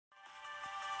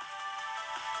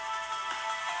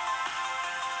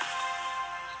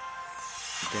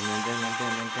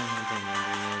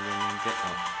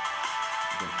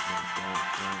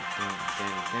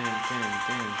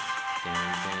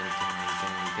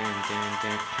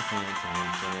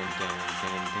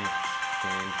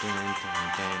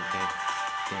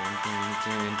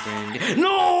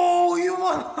No, you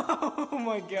won! Oh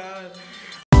my god.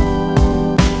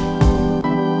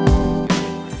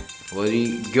 Where do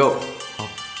you go? Oh,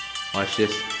 watch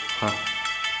this. Huh.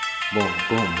 Boom,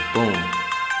 boom, boom.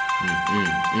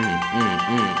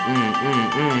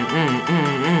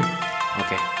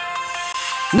 Okay.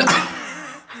 No.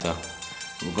 So,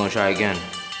 we're gonna try again.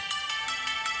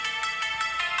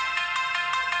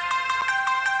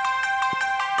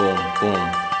 Boom,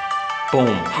 boom,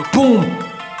 boom, boom.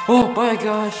 Oh my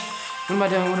gosh. What am I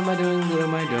doing? What am I doing? What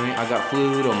am I doing? I got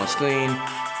fluid on my screen.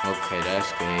 Okay,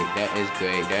 that's great. That is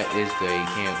great. That is great.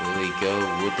 Can't really go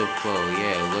with the flow.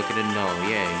 Yeah, look at it. No.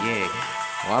 Yeah, yeah.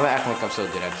 Why am I acting like I'm so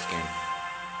good at this game?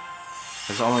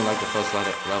 It's only like the first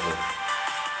level.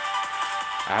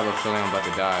 I have a feeling I'm about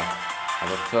to die. I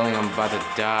have a feeling I'm about to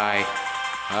die.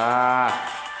 Ah.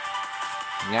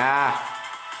 Nah.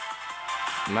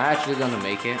 Am I actually gonna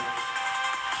make it?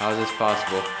 How is this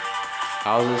possible?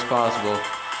 How is this possible?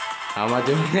 How am I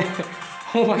doing it?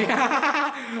 Oh my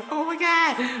god! Oh my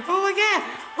god! Oh my god!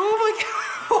 Oh my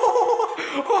god!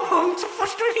 Oh, I'm so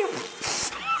frustrated!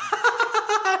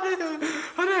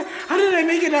 How did I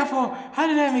make it that far? How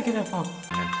did I make it that far?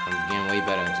 I'm getting way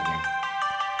better at this game.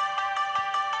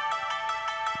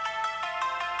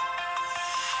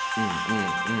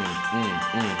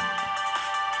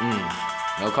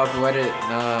 No copyrighted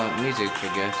music, I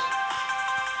guess.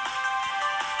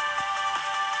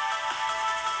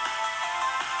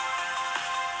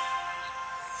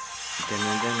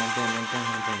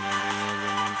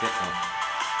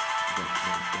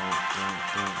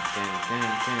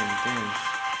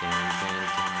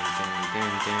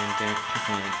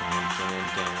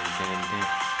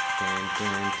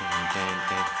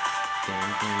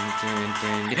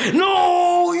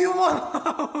 No, you won!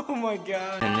 Oh my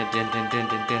god!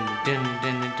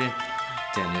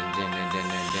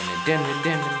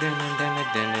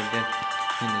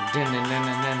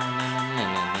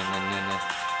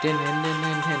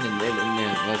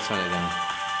 Let's turn it down.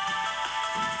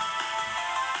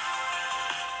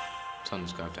 Turn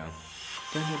this guy down.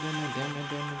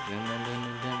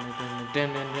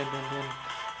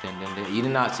 You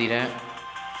did not see that?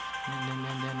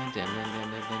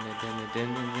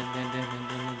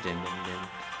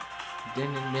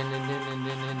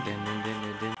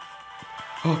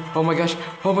 Oh my gosh!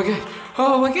 Oh my god!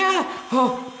 Oh my god!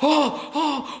 Oh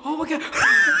my god!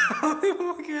 Oh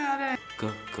my god!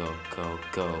 Go go go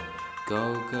go. Go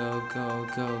go go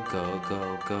go go go go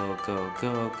go go go go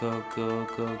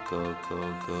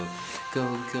go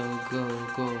go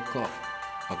go go.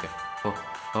 Okay.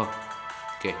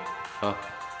 Okay.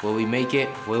 Will we make it?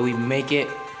 Will we make it?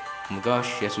 Oh my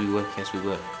gosh, yes we will. Yes we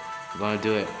will. We're gonna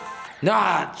do it.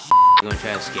 Nah! You're gonna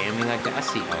try to scam me like that? I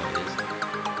see how it is.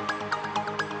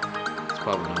 It's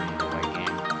probably not even the right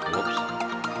game. Whoops.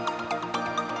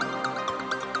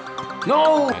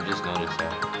 No! I just noticed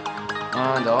that.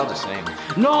 They're all the same.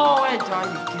 No! I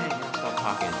died. You can't. Stop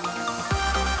talking.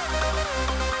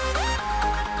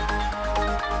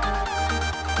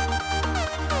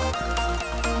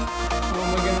 Oh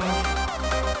my god.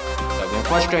 Stop getting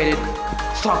frustrated.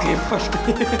 Stop getting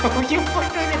frustrated. I'm getting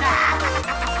frustrated.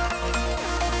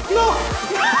 No!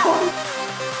 No!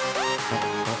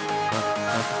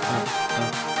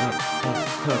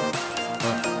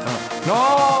 No!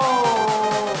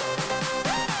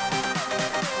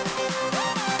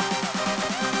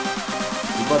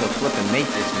 You better flip and make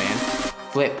this, man.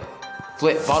 Flip,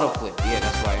 bottle flip. Yeah,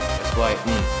 that's why.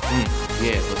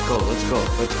 Yeah,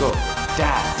 let's go.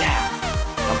 Down.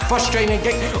 I'm frustrated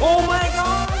again. Oh my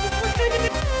god! I'm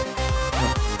frustrated.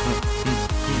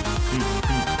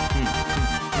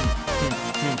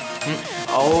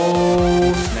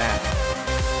 Oh snap!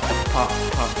 Pop,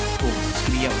 boom,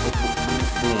 skitty up, boom,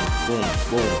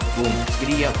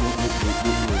 skitty up, boom.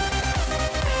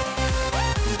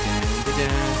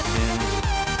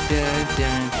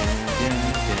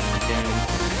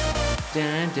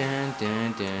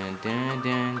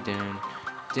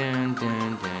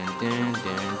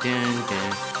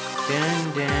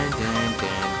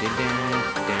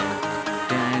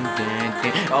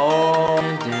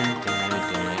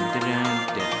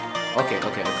 Okay.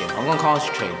 I'm gonna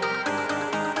concentrate.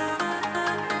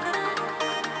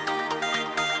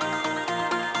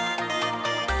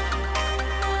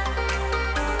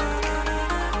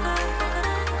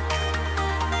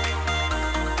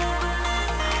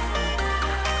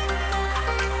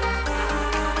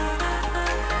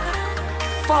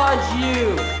 Fudge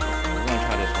you! We're gonna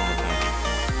try this one more time.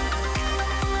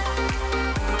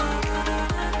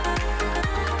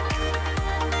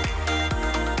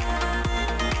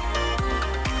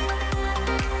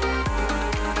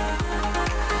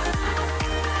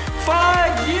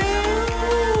 Fudge you!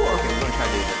 Okay, we're gonna try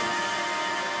to do this.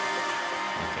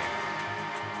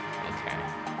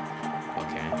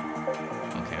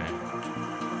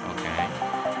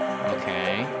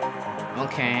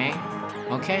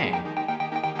 Okay.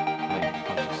 Wait,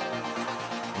 focus.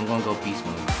 I'm gonna go beast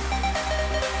mode.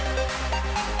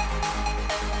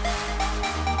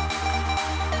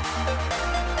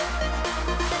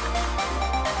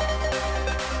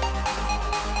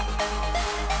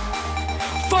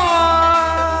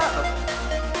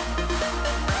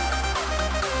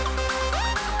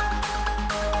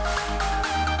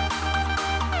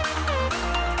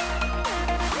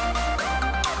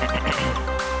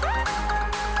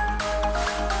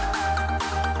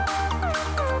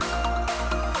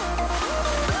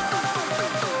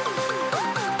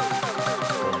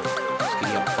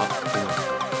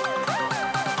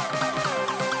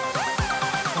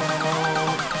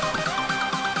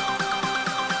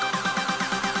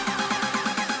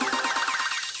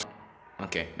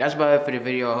 Okay, that's about it for the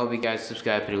video. I hope you guys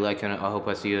subscribe, put a like on it. I hope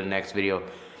I see you in the next video.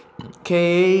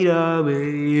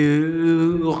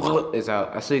 KW is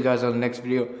out. I'll see you guys on the next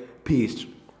video. Peace.